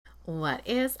What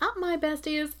is up, my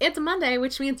besties? It's Monday,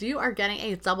 which means you are getting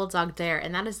a double dog dare,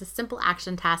 and that is a simple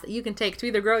action task that you can take to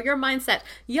either grow your mindset,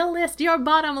 your list, your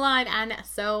bottom line, and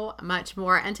so much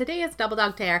more. And today's double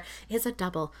dog dare is a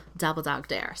double dog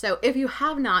dare. So if you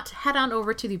have not, head on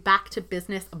over to the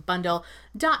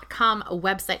backtobusinessbundle.com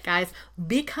website, guys,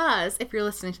 because if you're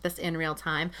listening to this in real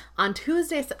time, on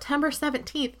Tuesday, September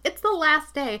 17th, it's the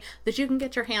last day that you can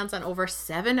get your hands on over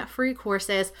 7 free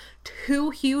courses, 2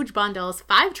 huge bundles,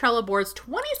 5 Trello boards,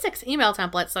 26 email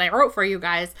templates that I wrote for you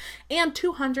guys, and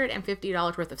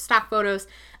 $250 worth of stock photos.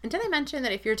 And did I mention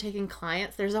that if you're taking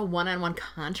clients, there's a one-on-one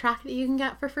contract that you can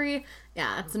get for free?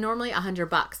 Yeah, it's normally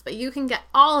 $100, but you can get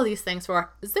all of these things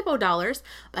for Zippo dollars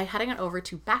by heading on over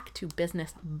to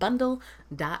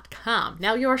backtobusinessbundle.com.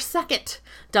 Now, your second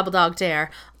double dog dare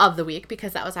of the week,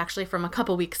 because that was actually from a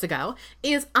couple weeks ago,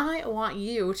 is I want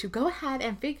you to go ahead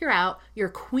and figure out your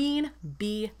queen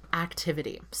bee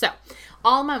activity. So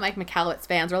all my Mike Michalowicz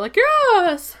fans are like,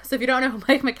 yes! So if you don't know who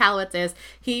Mike Michalowicz is,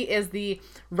 he is the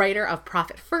writer of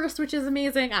Profit First, which is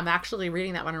amazing. I'm actually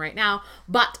reading that one right now,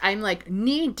 but I'm like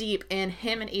knee deep in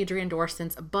him and Adrian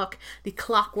Doorson's book, The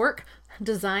Clockwork,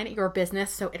 Design Your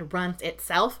Business So It Runs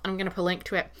Itself. I'm going to put a link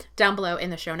to it down below in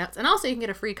the show notes. And also you can get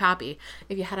a free copy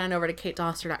if you head on over to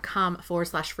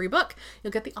katedoster.com/free book.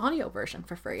 You'll get the audio version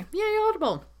for free. Yay,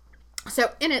 Audible.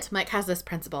 So in it, Mike has this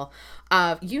principle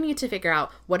of you need to figure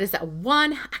out what is that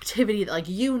one activity that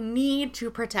you need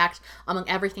to protect among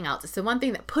everything else. It's the one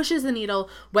thing that pushes the needle,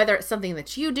 whether it's something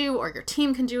that you do or your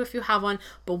team can do if you have one,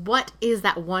 but what is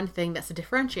that one thing that's a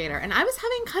differentiator? And I was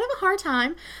having kind of a hard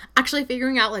time actually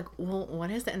figuring out well,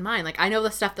 what is it in mind? I know the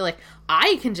stuff that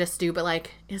I can just do, but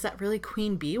is that really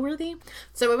queen bee worthy?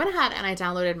 So I went ahead and I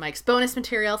downloaded Mike's bonus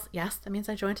materials. Yes, that means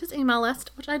I joined his email list,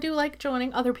 which I do like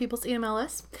joining other people's email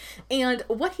lists. And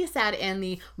what he said in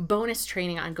the bonus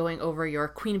training on going over your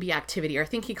queen bee activity, or I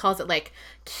think he calls it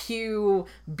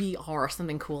QBR or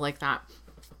something cool like that.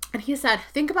 And he said,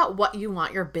 think about what you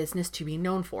want your business to be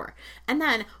known for. And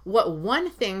then what one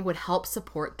thing would help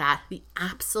support that the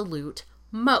absolute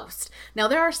most. Now,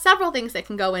 there are several things that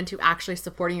can go into actually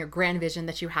supporting your grand vision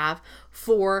that you have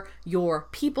for your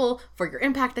people, for your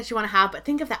impact that you want to have, but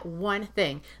think of that one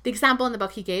thing. The example in the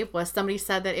book he gave was somebody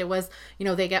said that it was,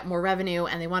 they get more revenue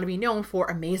and they want to be known for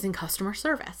amazing customer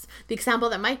service. The example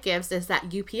that Mike gives is that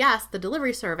UPS, the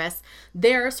delivery service,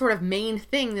 their sort of main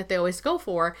thing that they always go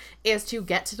for is to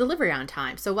get to delivery on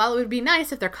time. So while it would be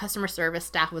nice if their customer service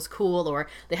staff was cool or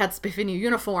they had spiffy new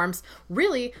uniforms,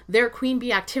 really their queen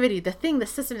bee activity, the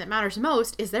system that matters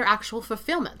most is their actual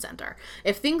fulfillment center.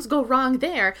 If things go wrong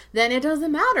there, then it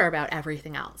doesn't matter about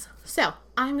everything else. So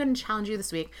I'm going to challenge you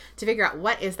this week to figure out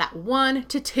what is that 1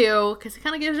 to 2, because it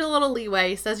kind of gives you a little leeway.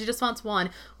 He says he just wants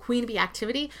one queen bee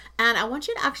activity. And I want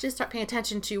you to actually start paying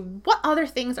attention to what other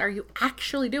things are you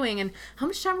actually doing and how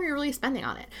much time are you really spending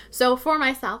on it. So for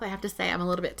myself, I have to say I'm a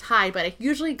little bit tied, but it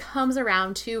usually comes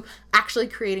around to actually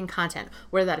creating content,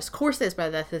 whether that is courses,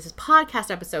 whether that is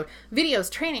podcast episode, videos,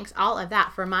 trainings, all of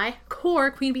that. For my core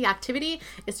queen bee activity,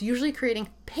 it's usually creating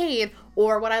paid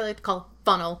or what I like to call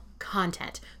funnel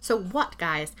content. So what,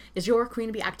 guys, is your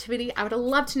queen bee activity? I would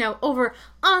love to know over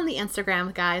on the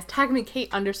Instagram, guys. Tag me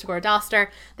Kate_Doster.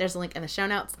 There's a link in the show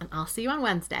notes, and I'll see you on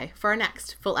Wednesday for our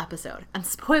next full episode. And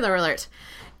spoiler alert,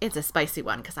 it's a spicy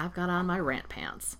one because I've got on my rant pants.